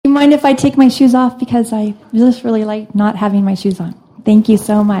you mind if I take my shoes off? Because I just really like not having my shoes on. Thank you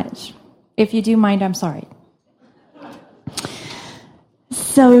so much. If you do mind, I'm sorry.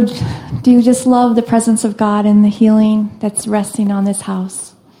 So, do you just love the presence of God and the healing that's resting on this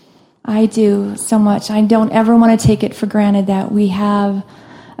house? I do so much. I don't ever want to take it for granted that we have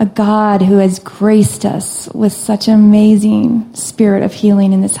a God who has graced us with such an amazing spirit of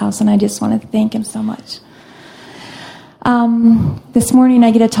healing in this house, and I just want to thank him so much. This morning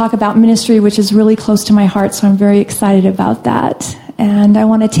I get to talk about ministry, which is really close to my heart, so I'm very excited about that. And I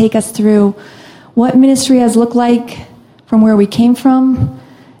want to take us through what ministry has looked like from where we came from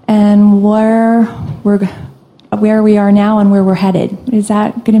and where we are now and where we're headed. Is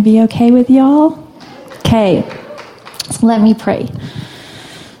that going to be okay with y'all? Okay. So let me pray.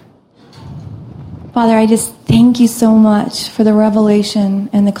 Father, I just thank you so much for the revelation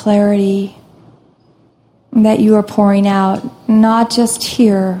and the clarity that you are pouring out, not just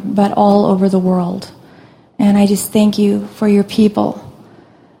here, but all over the world. And I just thank you for your people,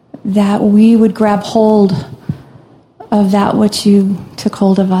 that we would grab hold of that which you took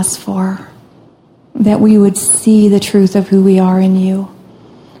hold of us for, that we would see the truth of who we are in you.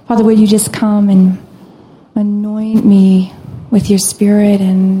 Father, would you just come and anoint me with your spirit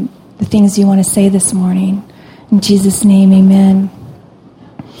and the things you want to say this morning. In Jesus' name, amen.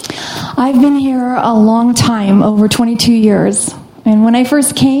 I've been here a long time, over 22 years. And when I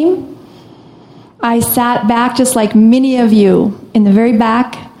first came, I sat back just like many of you in the very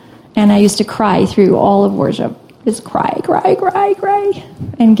back, and I used to cry through all of worship. Just cry,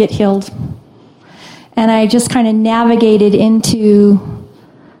 and get healed. And I just kind of navigated into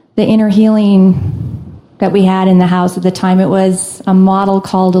the inner healing that we had in the house at the time. It was a model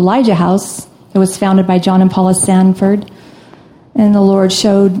called Elijah House. It was founded by John and Paula Sanford. And the Lord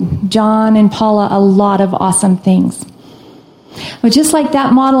showed John and Paula a lot of awesome things. But just like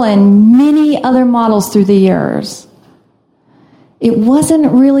that model and many other models through the years, it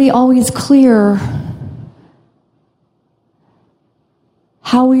wasn't really always clear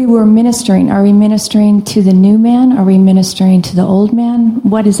how we were ministering. Are we ministering to the new man? Are we ministering to the old man?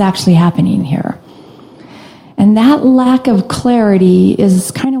 What is actually happening here? And that lack of clarity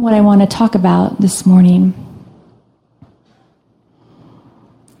is kind of what I want to talk about this morning.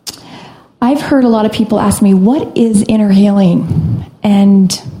 I've heard a lot of people ask me, what is inner healing?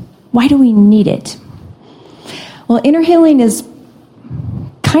 And why do we need it? Well, inner healing is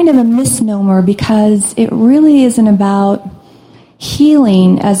kind of a misnomer because it really isn't about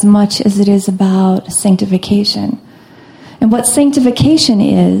healing as much as it is about sanctification. And what sanctification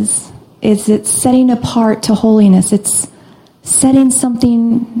is it's setting apart to holiness. It's setting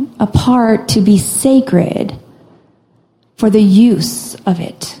something apart to be sacred for the use of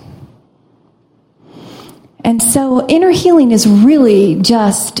it. And so inner healing is really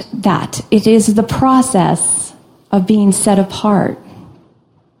just that. It is the process of being set apart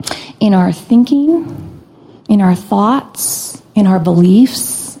in our thinking, in our thoughts, in our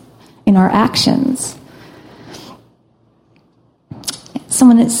beliefs, in our actions.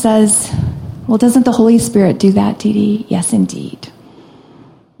 Someone that says, well, doesn't the Holy Spirit do that, Dee Dee? Yes, indeed.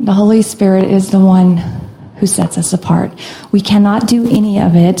 The Holy Spirit is the one who sets us apart. We cannot do any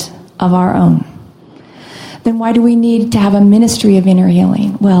of it of our own. Then why do we need to have a ministry of inner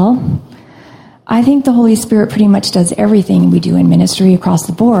healing? Well, I think the Holy Spirit pretty much does everything we do in ministry across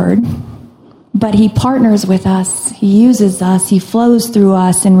the board, but he partners with us, he uses us, he flows through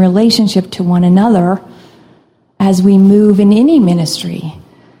us in relationship to one another as we move in any ministry.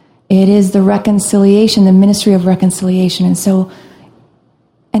 It is the reconciliation, the ministry of reconciliation. And so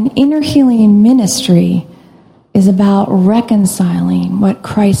an inner healing ministry is about reconciling what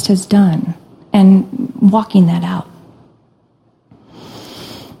Christ has done and walking that out.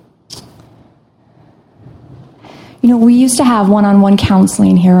 You know, we used to have one-on-one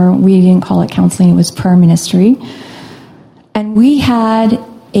counseling here. We didn't call it counseling, it was prayer ministry. And we had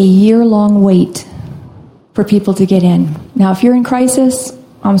a year-long wait for people to get in. Now, if you're in crisis,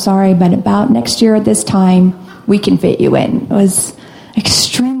 I'm sorry, but about next year at this time, we can fit you in. It was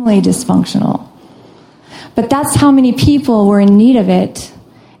extremely dysfunctional. But that's how many people were in need of it.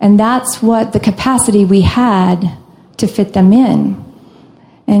 And that's what the capacity we had to fit them in.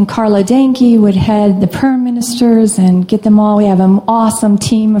 And Carla Danke would head the prayer ministers and get them all. We have an awesome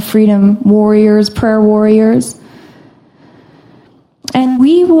team of freedom warriors, prayer warriors. And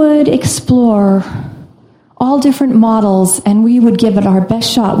we would explore all different models, and we would give it our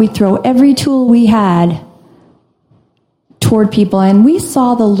best shot. We'd throw every tool we had toward people, and we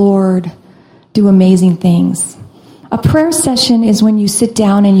saw the Lord do amazing things. A prayer session is when you sit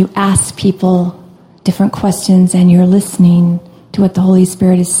down and you ask people different questions and you're listening to what the Holy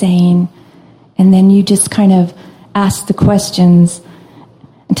Spirit is saying. And then you just kind of ask the questions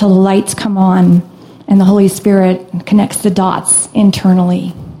until the lights come on and the Holy Spirit connects the dots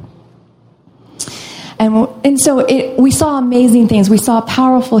internally. And so we saw amazing things. We saw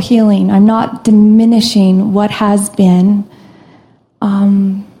powerful healing. I'm not diminishing what has been.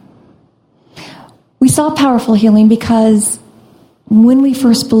 We saw powerful healing because when we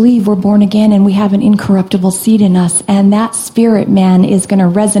first believe, we're born again and we have an incorruptible seed in us, and that spirit man is going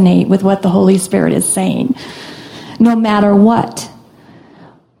to resonate with what the Holy Spirit is saying, no matter what.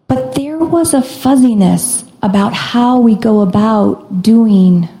 But there was a fuzziness about how we go about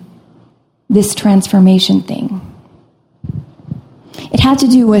doing this transformation thing. It had to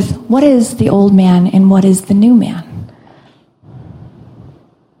do with what is the old man and what is the new man.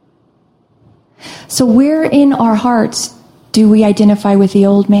 So where in our hearts do we identify with the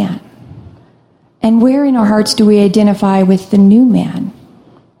old man? And where in our hearts do we identify with the new man?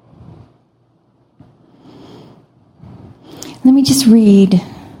 Let me just read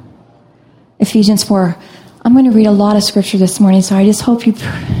Ephesians 4. I'm going to read a lot of scripture this morning, so I just hope you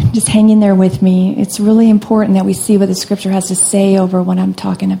just hang in there with me. It's really important that we see what the scripture has to say over what I'm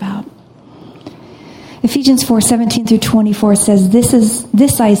talking about. Ephesians 4:17 through 24 says,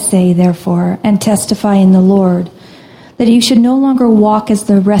 This I say, therefore, and testify in the Lord, that you should no longer walk as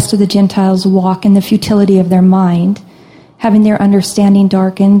the rest of the Gentiles walk in the futility of their mind, having their understanding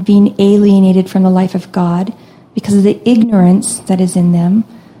darkened, being alienated from the life of God, because of the ignorance that is in them,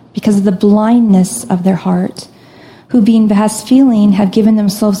 because of the blindness of their heart, who being past feeling have given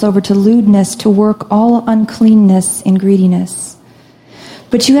themselves over to lewdness, to work all uncleanness in greediness.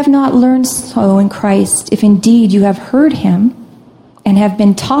 But you have not learned so in Christ, if indeed you have heard him and have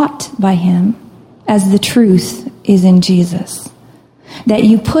been taught by him, as the truth is in Jesus, that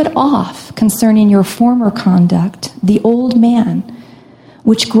you put off concerning your former conduct the old man,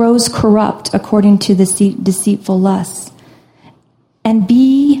 which grows corrupt according to the deceitful lusts, and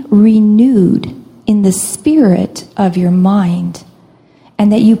be renewed in the spirit of your mind,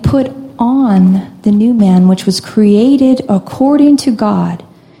 and that you put on the new man, which was created according to God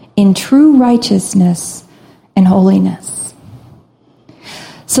in true righteousness and holiness.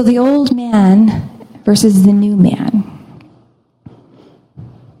 So the old man versus the new man.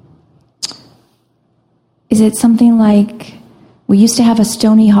 Is it something like we used to have a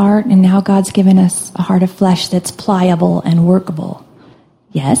stony heart and now God's given us a heart of flesh that's pliable and workable?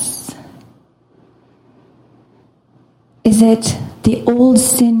 Yes. Is it the old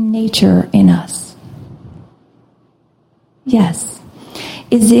sin nature in us? Yes.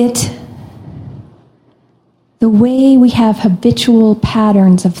 Is it the way we have habitual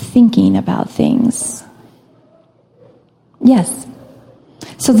patterns of thinking about things? Yes.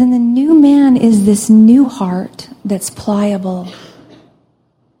 So then the new man is this new heart that's pliable,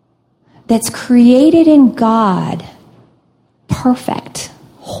 that's created in God, perfect,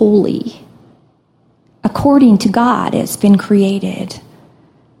 holy. According to God, it's been created.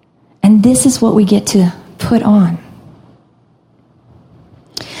 And this is what we get to put on.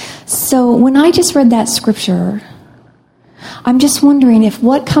 So when I just read that scripture, I'm just wondering if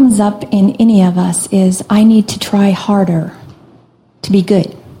what comes up in any of us is, I need to try harder to be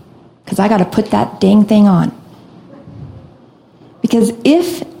good, because I got to put that dang thing on. Because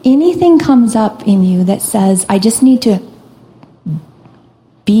if anything comes up in you that says, I just need to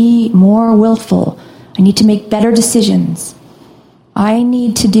be more willful, I need to make better decisions, I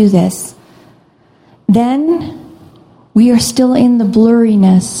need to do this, then we are still in the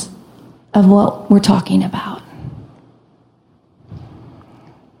blurriness of what we're talking about.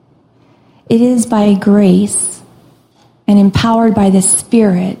 It is by grace and empowered by the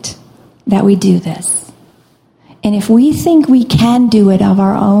Spirit that we do this. And if we think we can do it of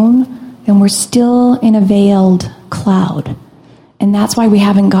our own, then we're still in a veiled cloud. And that's why we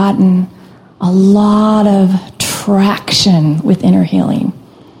haven't gotten a lot of traction with inner healing.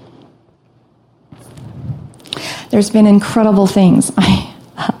 There's been incredible things.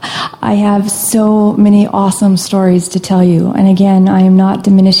 I have so many awesome stories to tell you. And again, I am not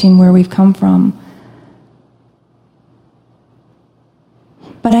diminishing where we've come from.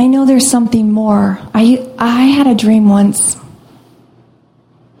 But I know there's something more. I had a dream once,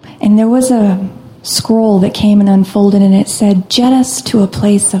 and there was a scroll that came and unfolded, and it said, "Jet us to a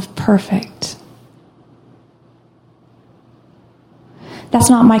place of perfect." That's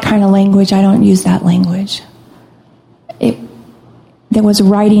not my kind of language. I don't use that language. There was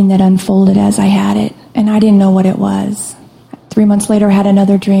writing that unfolded as I had it, and I didn't know what it was. 3 months later, I had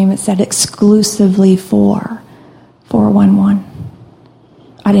another dream. It said exclusively for 411.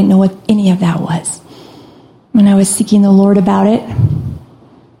 I didn't know what any of that was. when I was seeking the Lord about it.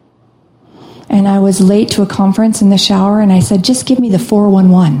 And I was late to a conference in the shower, and I said, just give me the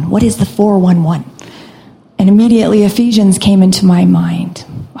 411. What is the 411? And immediately Ephesians came into my mind.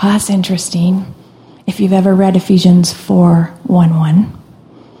 Well, that's interesting. If you've ever read Ephesians 4:11.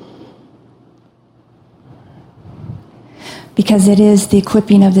 Because it is the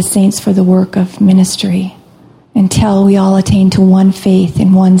equipping of the saints for the work of ministry until we all attain to one faith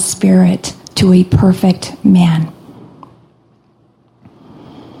and one spirit, to a perfect man.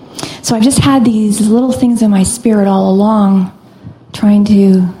 So I've just had these little things in my spirit all along, trying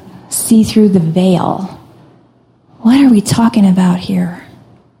to see through the veil. What are we talking about here?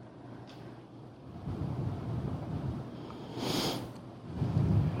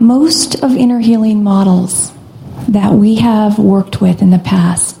 Most of inner healing models that we have worked with in the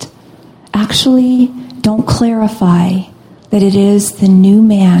past actually don't clarify that it is the new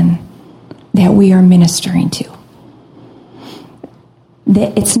man that we are ministering to.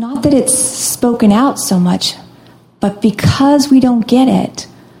 It's not that it's spoken out so much, but because we don't get it,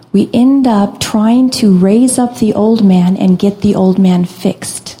 we end up trying to raise up the old man and get the old man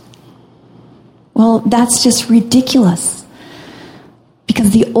fixed. Well, that's just ridiculous,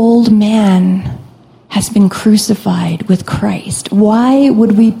 because the old man has been crucified with Christ. Why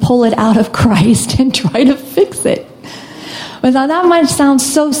would we pull it out of Christ and try to fix it? Well, now that might sound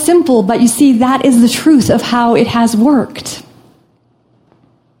so simple, but you see, that is the truth of how it has worked.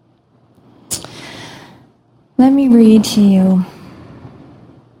 Let me read to you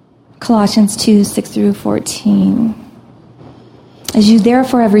Colossians 2:6-14. As you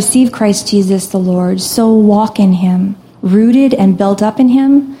therefore have received Christ Jesus the Lord, so walk in him, rooted and built up in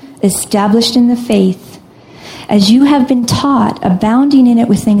him, established in the faith. As you have been taught, abounding in it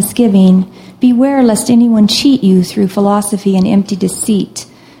with thanksgiving, beware lest anyone cheat you through philosophy and empty deceit,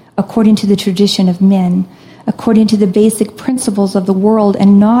 according to the tradition of men, according to the basic principles of the world,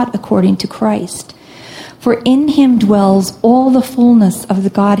 and not according to Christ. For in him dwells all the fullness of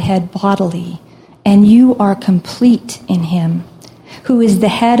the Godhead bodily, and you are complete in him, who is the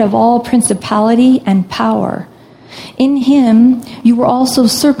head of all principality and power. In him you were also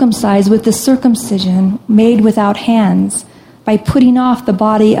circumcised with the circumcision made without hands, by putting off the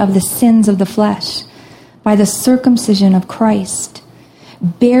body of the sins of the flesh, by the circumcision of Christ,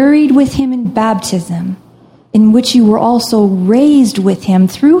 buried with him in baptism, in which you were also raised with him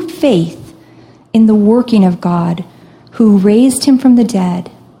through faith in the working of God, who raised him from the dead.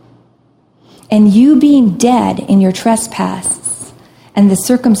 And you being dead in your trespasses and the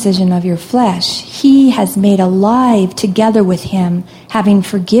circumcision of your flesh, he has made alive together with him, having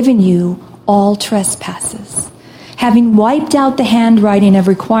forgiven you all trespasses, having wiped out the handwriting of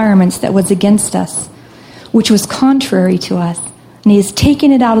requirements that was against us, which was contrary to us, and he has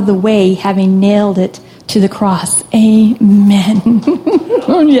taken it out of the way, having nailed it to the cross. Amen.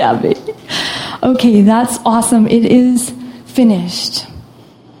 Yeah, baby. Okay, that's awesome. It is finished.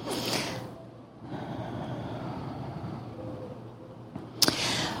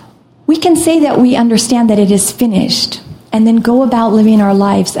 We can say that we understand that it is finished and then go about living our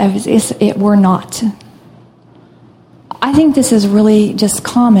lives as if it were not. I think this is really just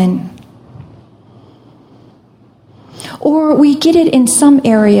common. Or we get it in some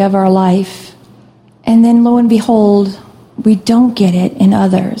area of our life, and then lo and behold, we don't get it in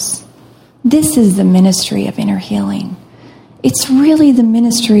others. This is the ministry of inner healing. It's really the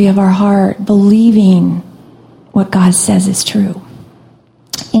ministry of our heart, believing what God says is true.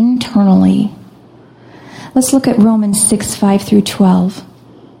 Internally. Let's look at Romans 6:5-12.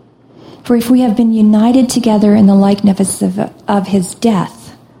 For if we have been united together in the likeness of his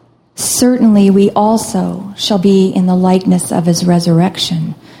death, certainly we also shall be in the likeness of his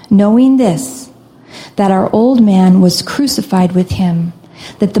resurrection, knowing this, that our old man was crucified with him,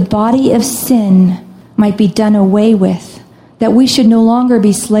 that the body of sin might be done away with, that we should no longer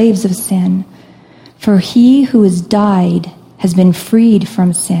be slaves of sin. For he who has died has been freed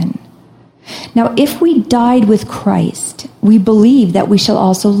from sin. Now, if we died with Christ, we believe that we shall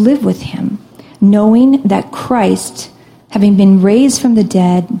also live with him, knowing that Christ, having been raised from the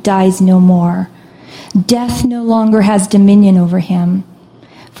dead, dies no more. Death no longer has dominion over him.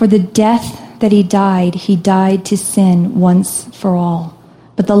 For the death that he died to sin once for all.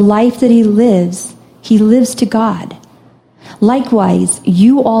 But the life that he lives to God. Likewise,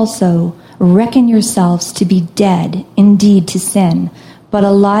 you also reckon yourselves to be dead indeed to sin, but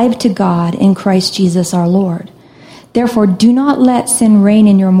alive to God in Christ Jesus our Lord. Therefore, do not let sin reign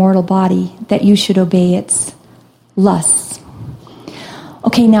in your mortal body, that you should obey its lusts.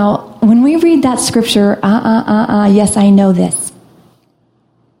 Okay, now, when we read that scripture, yes, I know this.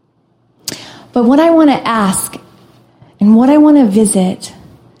 But what I want to ask and what I want to visit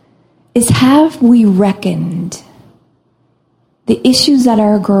is, have we reckoned the issues that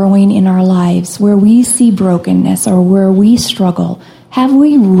are growing in our lives where we see brokenness or where we struggle? Have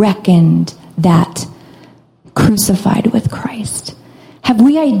we reckoned that crucified with Christ? Have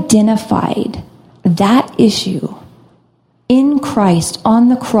we identified that issue in Christ on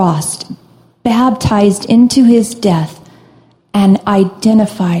the cross, baptized into his death, and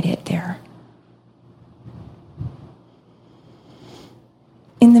identified it there?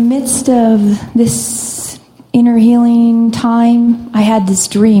 In the midst of this inner healing time, I had this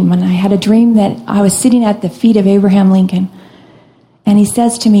dream, and I had a dream that I was sitting at the feet of Abraham Lincoln, and he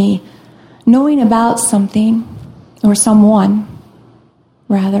says to me, knowing about something, or someone,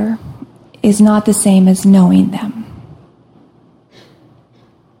 rather, is not the same as knowing them.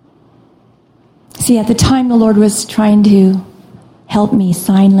 See, at the time, the Lord was trying to help me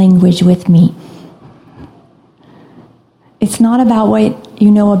sign language with me. It's not about what you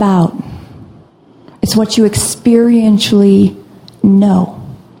know about. It's what you experientially know.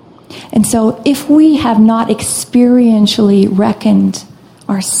 And so if we have not experientially reckoned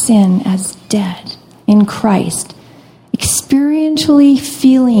our sin as dead in Christ, experientially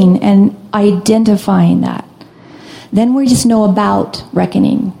feeling and identifying that, then we just know about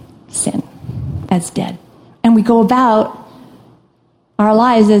reckoning sin as dead. And we go about our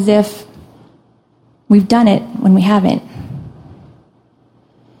lives as if we've done it when we haven't.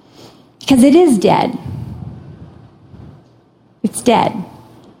 Because it is dead. It's dead.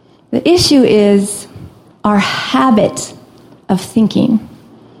 The issue is our habit of thinking.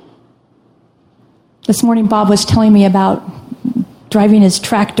 This morning, Bob was telling me about driving his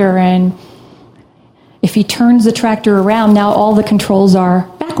tractor, and if he turns the tractor around, now all the controls are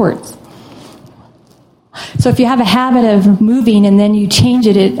backwards. So if you have a habit of moving and then you change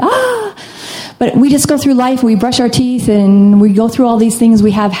it, But we just go through life, we brush our teeth, and we go through all these things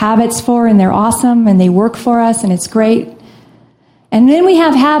we have habits for, and they're awesome, and they work for us, and it's great. And then we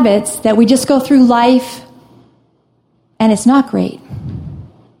have habits that we just go through life, and it's not great,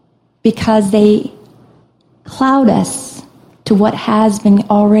 because they cloud us to what has been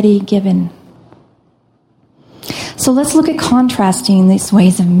already given. So let's look at contrasting these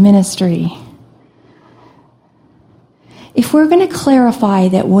ways of ministry. If we're going to clarify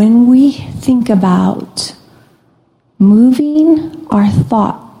that when we think about moving our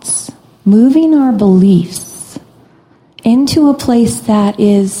thoughts, moving our beliefs into a place that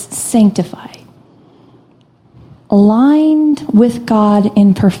is sanctified, aligned with God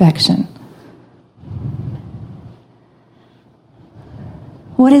in perfection,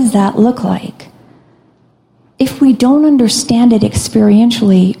 what does that look like? If we don't understand it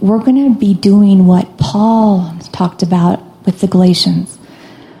experientially, we're going to be doing what Paul talked about with the Galatians,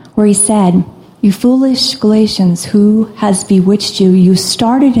 where he said, "You foolish Galatians, who has bewitched you? You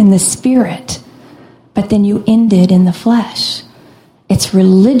started in the spirit, but then you ended in the flesh." It's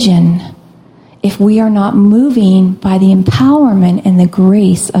religion if we are not moving by the empowerment and the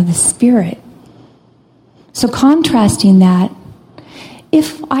grace of the Spirit. So contrasting that,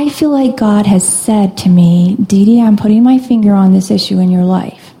 if I feel like God has said to me, "Dee Dee, I'm putting my finger on this issue in your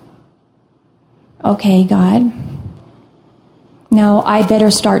life." Okay, God. Now I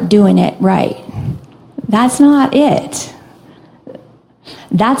better start doing it right. That's not it.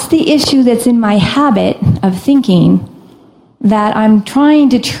 That's the issue that's in my habit of thinking that I'm trying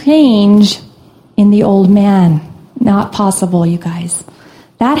to change in the old man. Not possible, you guys.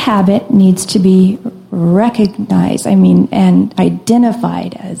 That habit needs to be recognized, and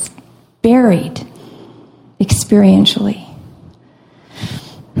identified as buried experientially.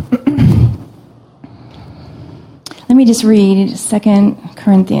 Let me just read 2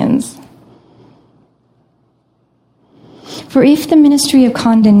 Corinthians. "For if the ministry of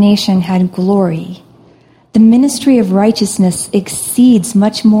condemnation had glory, the ministry of righteousness exceeds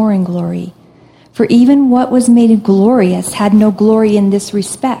much more in glory. For even what was made glorious had no glory in this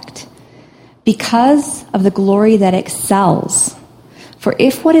respect, because of the glory that excels. For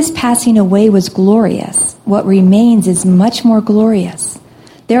if what is passing away was glorious, what remains is much more glorious.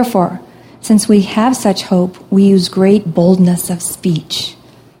 Therefore, since we have such hope, we use great boldness of speech.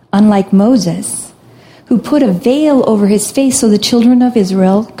 Unlike Moses, who put a veil over his face so the children of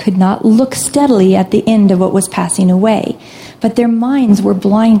Israel could not look steadily at the end of what was passing away, but their minds were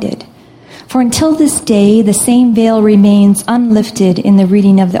blinded. For until this day, the same veil remains unlifted in the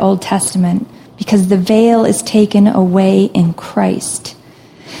reading of the Old Testament, because the veil is taken away in Christ.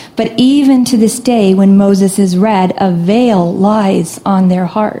 But even to this day, when Moses is read, a veil lies on their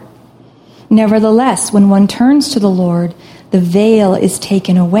heart. Nevertheless, when one turns to the Lord, the veil is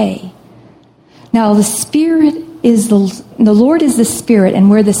taken away. Now the Spirit is the Lord is the Spirit, and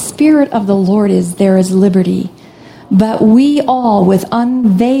where the Spirit of the Lord is, there is liberty. But we all, with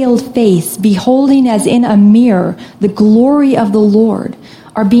unveiled face, beholding as in a mirror the glory of the Lord,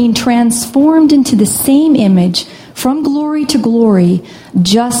 are being transformed into the same image from glory to glory,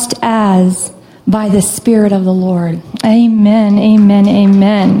 just as by the Spirit of the Lord. Amen, amen,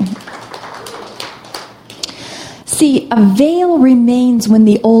 amen. See, a veil remains when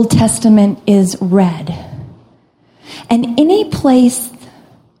the Old Testament is read. And in a place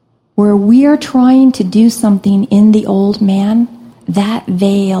where we are trying to do something in the old man, that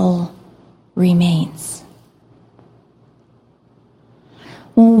veil remains.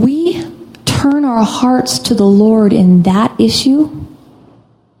 When we turn our hearts to the Lord in that issue,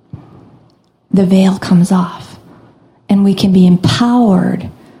 the veil comes off, and we can be empowered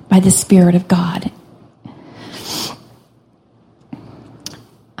by the Spirit of God.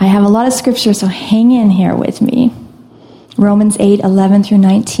 I have a lot of scripture, so hang in here with me. Romans 8:11 through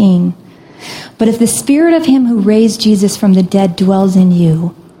 19. But if the Spirit of him who raised Jesus from the dead dwells in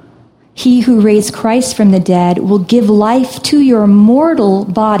you, he who raised Christ from the dead will give life to your mortal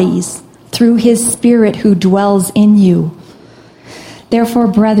bodies through his Spirit who dwells in you. Therefore,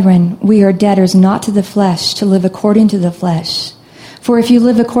 brethren, we are debtors not to the flesh, to live according to the flesh. For if you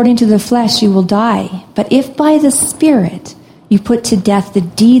live according to the flesh, you will die. But if by the Spirit you put to death the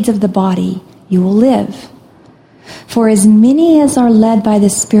deeds of the body, you will live. For as many as are led by the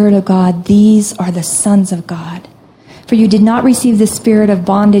Spirit of God, these are the sons of God. For you did not receive the spirit of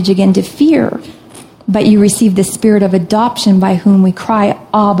bondage again to fear, but you received the Spirit of adoption by whom we cry,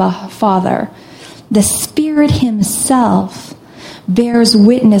 Abba, Father. The Spirit himself bears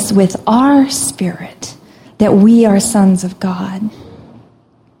witness with our spirit that we are sons of God.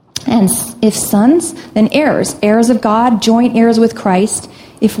 And if sons, then heirs, heirs of God, joint heirs with Christ,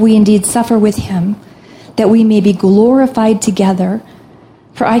 if we indeed suffer with him, that we may be glorified together.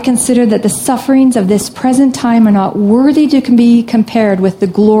 For I consider that the sufferings of this present time are not worthy to be compared with the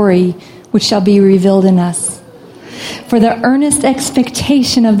glory which shall be revealed in us. For the earnest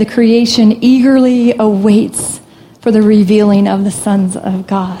expectation of the creation eagerly awaits for the revealing of the sons of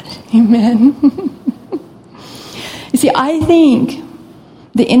God. Amen. You see, I think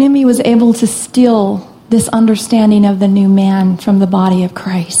the enemy was able to steal this understanding of the new man from the body of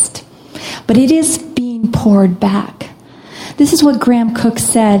Christ. But it is being poured back. This is what Graham Cook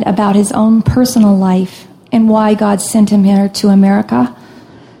said about his own personal life and why God sent him here to America.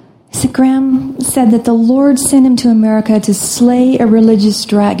 So Graham said that the Lord sent him to America to slay a religious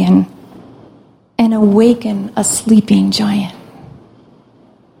dragon and awaken a sleeping giant.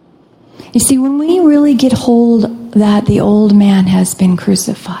 You see, when we really get hold that the old man has been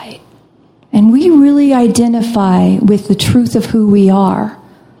crucified, and we really identify with the truth of who we are,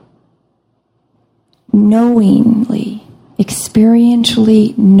 knowingly,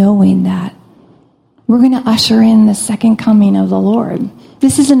 experientially knowing that, we're going to usher in the second coming of the Lord.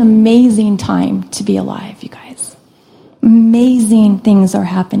 This is an amazing time to be alive, you guys. Amazing things are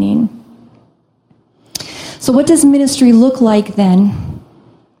happening. So what does ministry look like then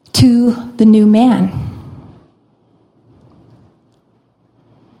to the new man?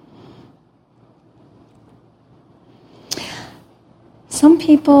 Some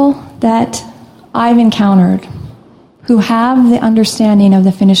people that I've encountered who have the understanding of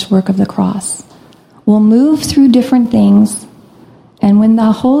the finished work of the cross will move through different things, and when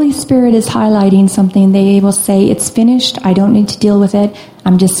the Holy Spirit is highlighting something, they will say, it's finished, I don't need to deal with it,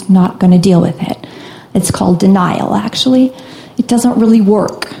 I'm just not going to deal with it. It's called denial, actually. It doesn't really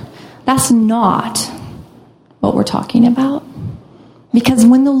work. That's not what we're talking about. Because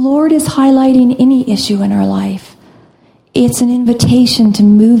when the Lord is highlighting any issue in our life, it's an invitation to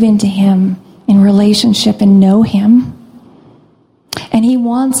move into him in relationship and know him. And he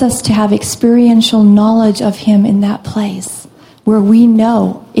wants us to have experiential knowledge of him in that place where we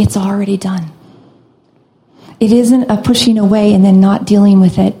know it's already done. It isn't a pushing away and then not dealing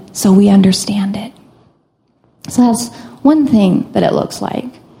with it so we understand it. So that's one thing that it looks like.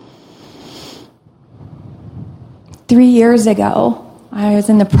 3 years ago, I was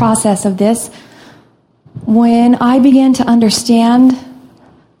in the process of this when I began to understand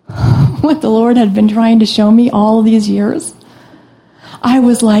what the Lord had been trying to show me all these years. I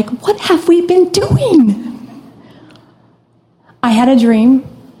was like, what have we been doing? I had a dream,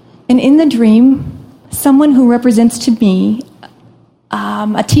 and in the dream, someone who represents to me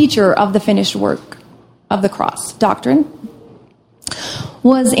a teacher of the finished work of the cross doctrine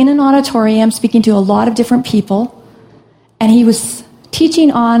was in an auditorium speaking to a lot of different people, and he was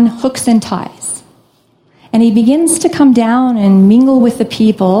teaching on hooks and ties. And he begins to come down and mingle with the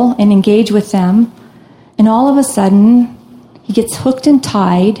people and engage with them. And all of a sudden, he gets hooked and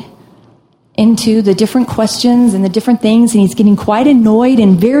tied into the different questions and the different things, and he's getting quite annoyed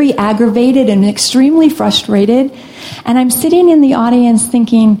and very aggravated and extremely frustrated. And I'm sitting in the audience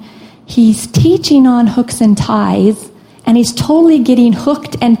thinking, he's teaching on hooks and ties, and he's totally getting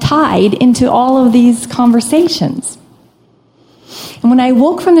hooked and tied into all of these conversations. And when I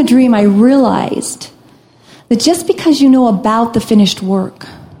woke from the dream, I realized that just because you know about the finished work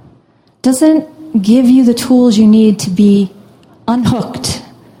doesn't give you the tools you need to be unhooked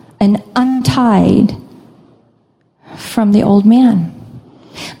and untied from the old man.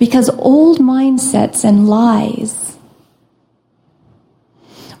 Because old mindsets and lies,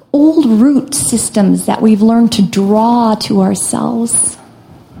 old root systems that we've learned to draw to ourselves,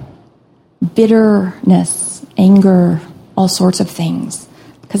 bitterness, anger, all sorts of things.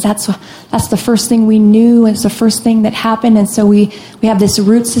 Because that's the first thing we knew, it's the first thing that happened, and so we have this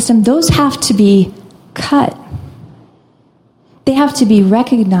root system. Those have to be cut. They have to be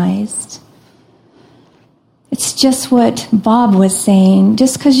recognized. It's just what Bob was saying.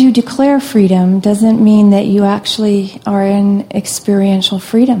 Just because you declare freedom doesn't mean that you actually are in experiential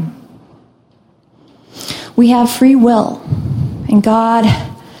freedom. We have free will, and God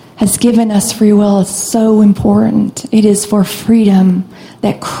has given us free will. It's so important. It is for freedom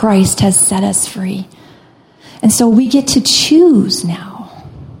that Christ has set us free. And so we get to choose now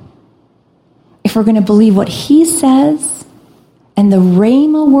if we're going to believe what he says and the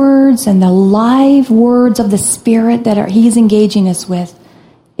rhema words and the live words of the Spirit that he's engaging us with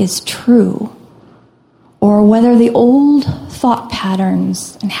is true, or whether the old thought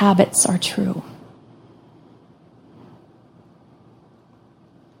patterns and habits are true.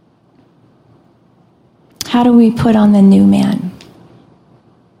 How do we put on the new man?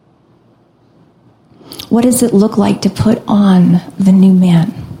 What does it look like to put on the new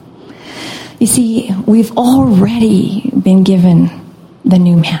man? You see, we've already been given the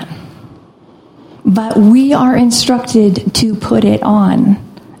new man, but we are instructed to put it on.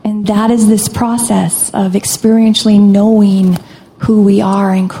 And that is this process of experientially knowing who we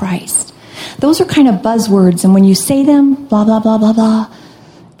are in Christ. Those are kind of buzzwords, and when you say them, blah, blah, blah, blah, blah,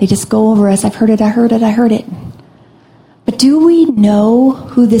 they just go over us. I've heard it, I heard it, I heard it. But do we know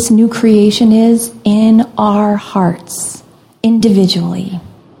who this new creation is in our hearts, individually?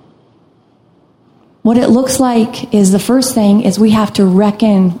 What it looks like is the first thing is we have to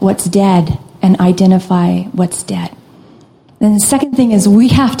reckon what's dead and identify what's dead. Then the second thing is we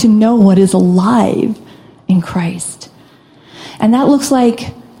have to know what is alive in Christ. And that looks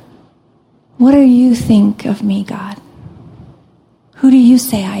like, what do you think of me, God? Who do you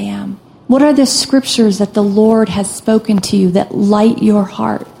say I am? What are the scriptures that the Lord has spoken to you that light your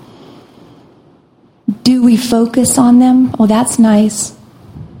heart? Do we focus on them? Oh, that's nice.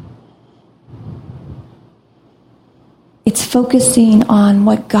 It's focusing on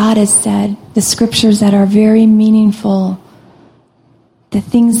what God has said, the scriptures that are very meaningful, the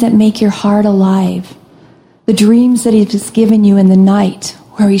things that make your heart alive, the dreams that he's given you in the night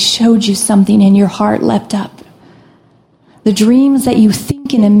where he showed you something and your heart leapt up. The dreams that you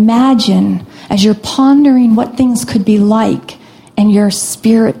think and imagine as you're pondering what things could be like and your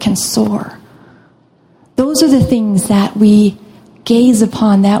spirit can soar. Those are the things that we gaze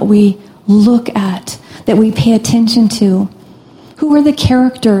upon, that we look at, that we pay attention to. Who are the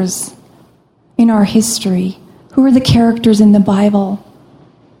characters in our history? Who are the characters in the Bible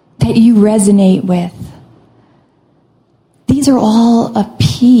that you resonate with? These are all a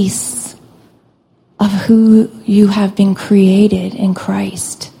piece of who you have been created in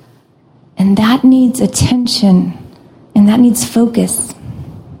Christ. And that needs attention, and that needs focus.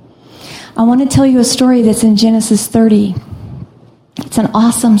 I want to tell you a story that's in Genesis 30. It's an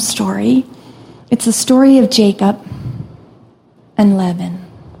awesome story. It's a story of Jacob and Laban.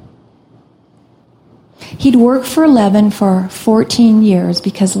 He'd worked for Laban for 14 years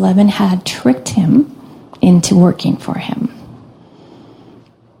because Laban had tricked him into working for him.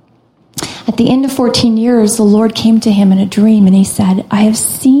 At the end of 14 years, the Lord came to him in a dream and he said, I have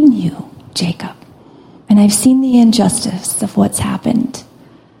seen you, Jacob, and I've seen the injustice of what's happened.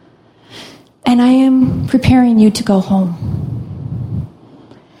 And I am preparing you to go home.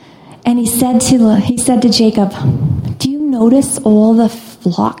 And he said to Jacob, do you notice all the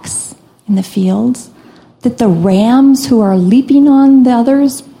flocks in the fields? That the rams who are leaping on the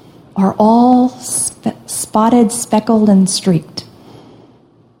others are all spotted, speckled, and streaked.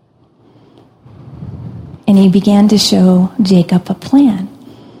 And he began to show Jacob a plan.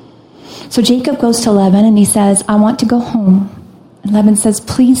 So Jacob goes to Laban and he says, I want to go home. And Laban says,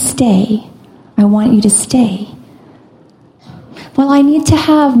 please stay. I want you to stay. Well, I need to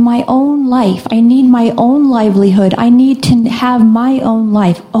have my own life. I need my own livelihood. I need to have my own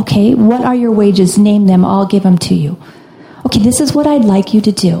life. Okay, what are your wages? Name them. I'll give them to you. Okay, this is what I'd like you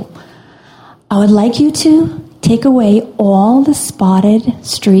to do. I would like you to take away all the spotted,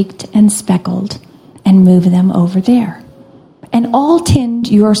 streaked, and speckled and move them over there. And I'll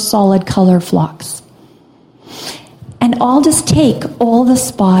tend your solid color flocks. And I'll just take all the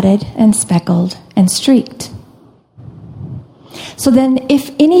spotted and speckled and streaked. So then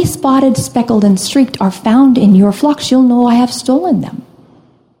if any spotted, speckled, and streaked are found in your flocks, you'll know I have stolen them.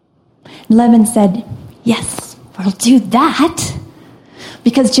 Laban said, yes, we'll do that.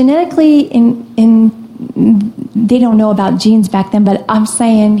 Because genetically, they don't know about genes back then, but I'm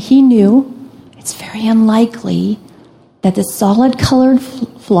saying he knew it's very unlikely that the solid colored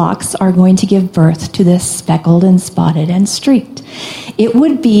flocks are going to give birth to the speckled and spotted and streaked. It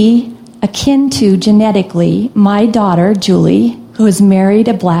would be akin to genetically my daughter, Julie, who has married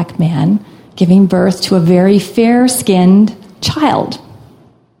a black man, giving birth to a very fair-skinned child.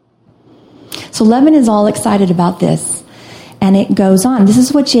 So Laban is all excited about this, and it goes on. This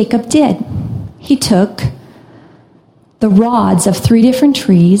is what Jacob did. He took the rods of 3 different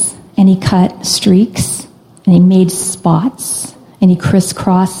trees, and he cut streaks, and he made spots, and he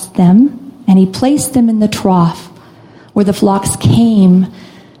crisscrossed them, and he placed them in the trough where the flocks came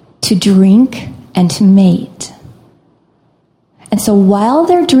to drink and to mate. And so while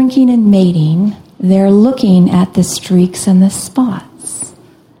they're drinking and mating, they're looking at the streaks and the spots,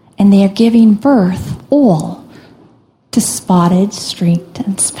 and they are giving birth all to spotted, streaked,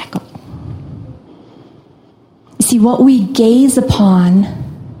 and speckled. You see, what we gaze upon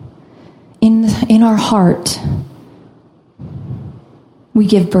in our heart, we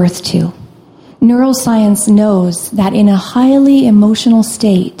give birth to. Neuroscience knows that in a highly emotional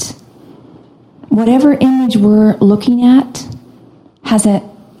state, whatever image we're looking at has a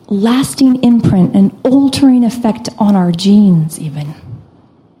lasting imprint, an altering effect on our genes even.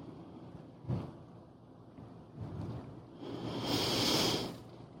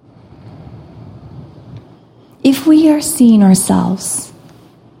 If we are seeing ourselves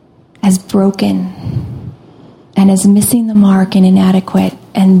as broken and as missing the mark and inadequate,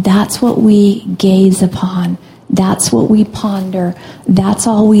 and that's what we gaze upon, that's what we ponder, that's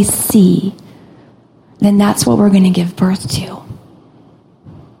all we see, then that's what we're going to give birth to.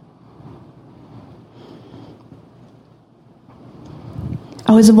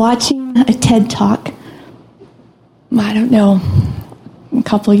 I was watching a TED Talk, I don't know, a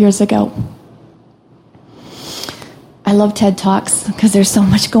couple years ago. I love TED Talks because there's so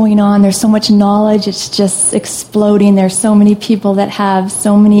much going on. There's so much knowledge. It's just exploding. There's so many people that have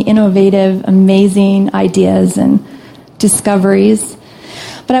so many innovative, amazing ideas and discoveries.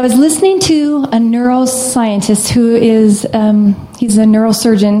 But I was listening to a neuroscientist who is, he's a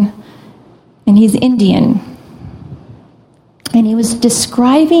neurosurgeon, and he's Indian. And he was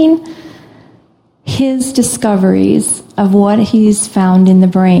describing his discoveries of what he's found in the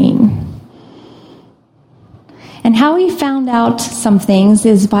brain. And how he found out some things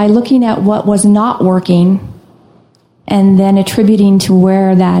is by looking at what was not working and then attributing to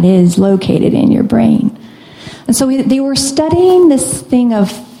where that is located in your brain. And so they were studying this thing of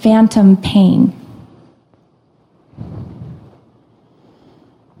phantom pain.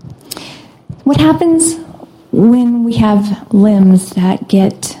 What happens when we have limbs that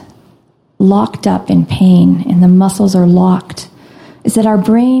get locked up in pain and the muscles are locked is that our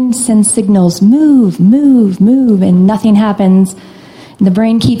brain sends signals, move, move, move, and nothing happens. And the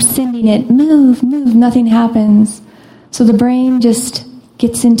brain keeps sending it, move, move, nothing happens. So the brain just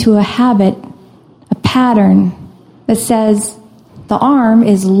gets into a habit, a pattern that says the arm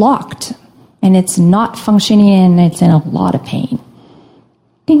is locked and it's not functioning and it's in a lot of pain.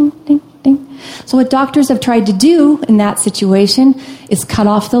 Ding, ding, ding. So what doctors have tried to do in that situation is cut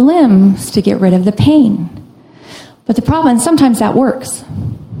off the limbs to get rid of the pain. But the problem, and sometimes that works,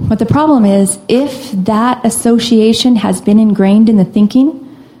 but the problem is if that association has been ingrained in the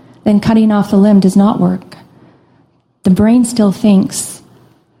thinking, then cutting off the limb does not work. The brain still thinks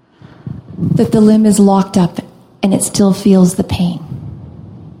that the limb is locked up and it still feels the pain.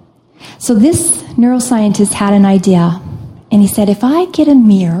 So this neuroscientist had an idea, and he said, if I get a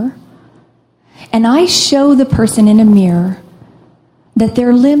mirror and I show the person in a mirror that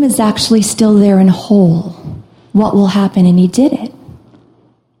their limb is actually still there and whole, what will happen? And he did it.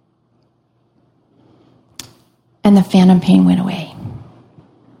 And the phantom pain went away.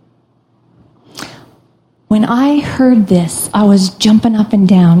 When I heard this, I was jumping up and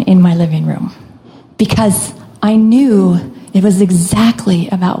down in my living room because I knew It was exactly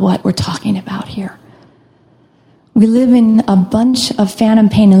about what we're talking about here. We live in a bunch of phantom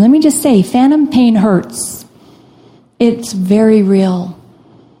pain. And let me just say, phantom pain hurts. It's very real.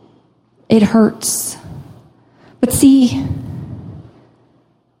 It hurts. But see,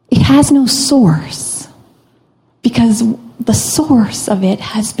 it has no source because the source of it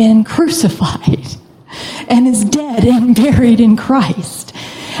has been crucified and is dead and buried in Christ.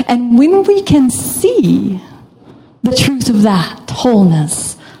 And when we can see the truth of that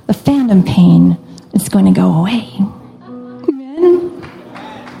wholeness, the phantom pain is going to go away. Amen.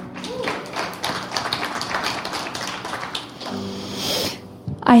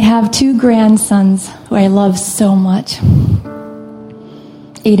 I have 2 grandsons who I love so much.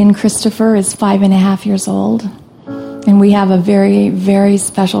 Aiden Christopher is 5.5 years old, and we have a very, very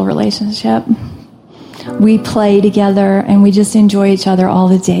special relationship. We play together, and we just enjoy each other all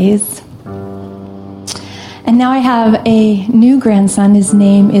the days. And now I have a new grandson. His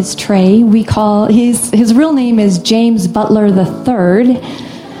name is Trey. His real name is James Butler III,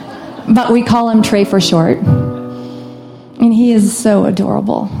 but we call him Trey for short. And he is so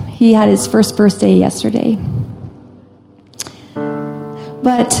adorable. He had his first birthday yesterday.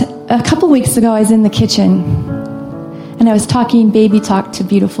 But a couple weeks ago, I was in the kitchen, and I was talking baby talk to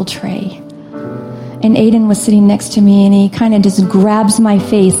beautiful Trey. And Aiden was sitting next to me, and he kind of just grabs my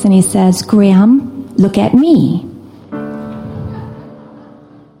face, and he says, "Graham, look at me.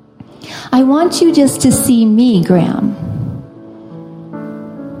 I want you just to see me, Graham."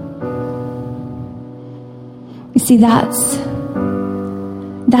 You see, that's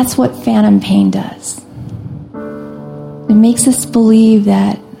what phantom pain does. It makes us believe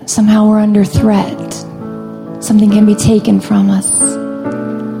that somehow we're under threat. Something can be taken from us.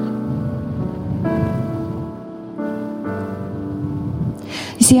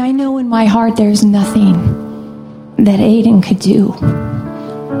 You see, I know in my heart there's nothing that Aiden could do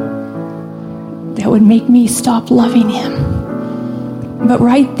that would make me stop loving him. But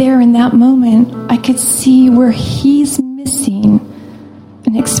right there in that moment, I could see where he's missing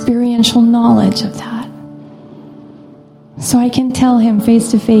an experiential knowledge of that. So I can tell him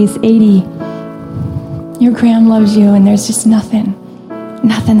face to face, "Adie, your Graham loves you, and there's just nothing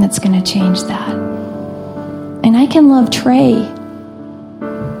that's going to change that." And I can love Trey,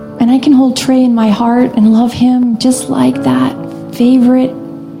 and I can hold Trey in my heart and love him just like that favorite.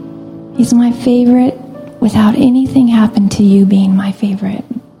 He's my favorite without anything happen to you being my favorite.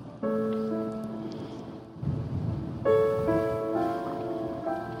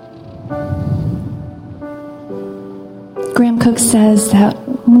 Graham Cook says that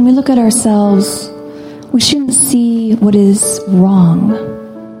when we look at ourselves, we shouldn't see what is wrong,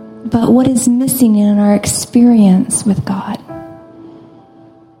 but what is missing in our experience with God.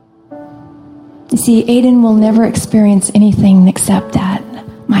 You see, Aiden will never experience anything except that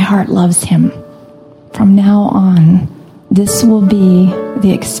my heart loves him. From now on, this will be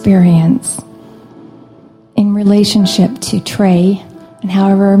the experience in relationship to Trey and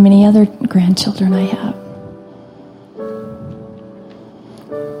however many other grandchildren I have.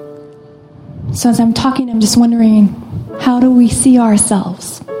 So as I'm talking, I'm just wondering, how do we see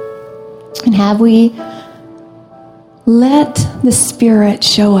ourselves? And have we let the Spirit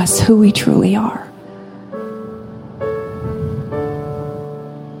show us who we truly are?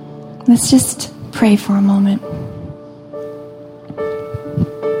 Let's just pray for a moment.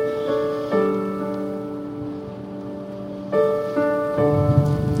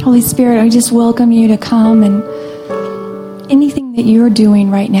 Holy Spirit, I just welcome you to come, and anything that you're doing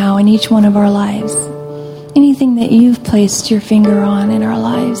right now in each one of our lives, anything that you've placed your finger on in our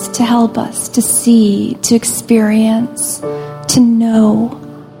lives to help us to see, to experience, to know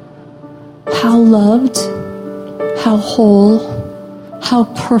how loved, how whole, how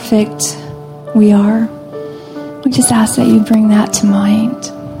perfect we are. We just ask that you bring that to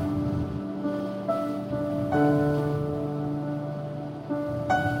mind.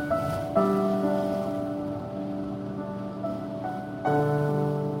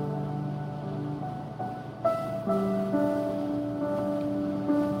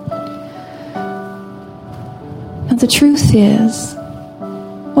 Now the truth is,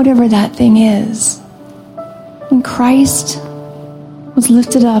 whatever that thing is, when Christ was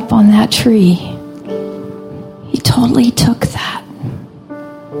lifted up on that tree, he totally took that.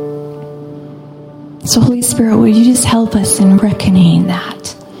 So Holy Spirit, would you just help us in reckoning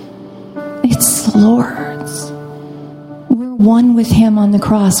that it's the Lord's. We're one with him on the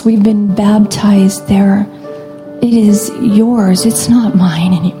cross. We've been baptized there. It is yours. It's not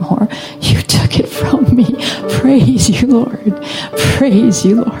mine anymore. You took it from me. Praise you, Lord. Praise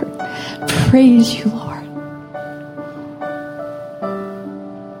you, Lord. Praise you, Lord.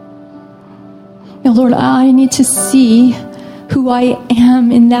 Lord, I need to see who I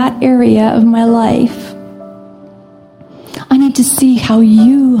am in that area of my life. I need to see how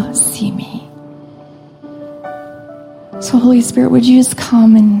you see me. So Holy Spirit, would you just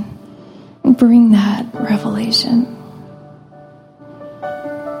come and bring that revelation?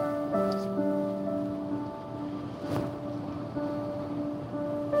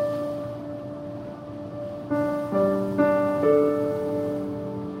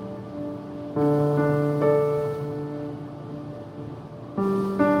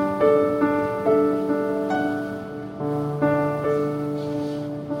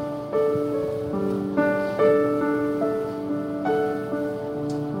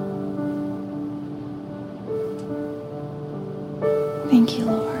 Thank you,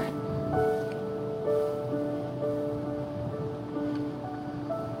 Lord.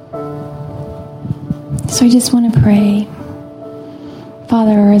 So I just want to pray,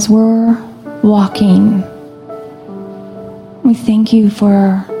 Father, as we're walking, we thank you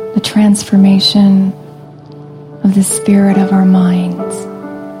for the transformation of the spirit of our minds,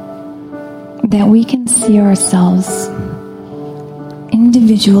 that we can see ourselves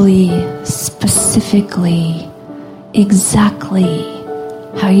individually, specifically, exactly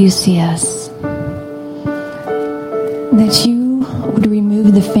how you see us. That you would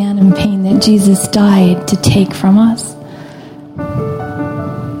remove the phantom pain that Jesus died to take from us.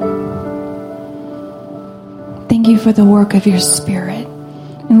 Thank you for the work of your Spirit.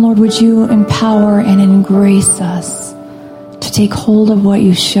 And Lord, would you empower and embrace us to take hold of what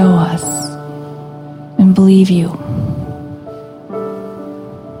you show us and believe you.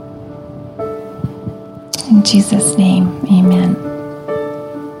 In Jesus' name, amen.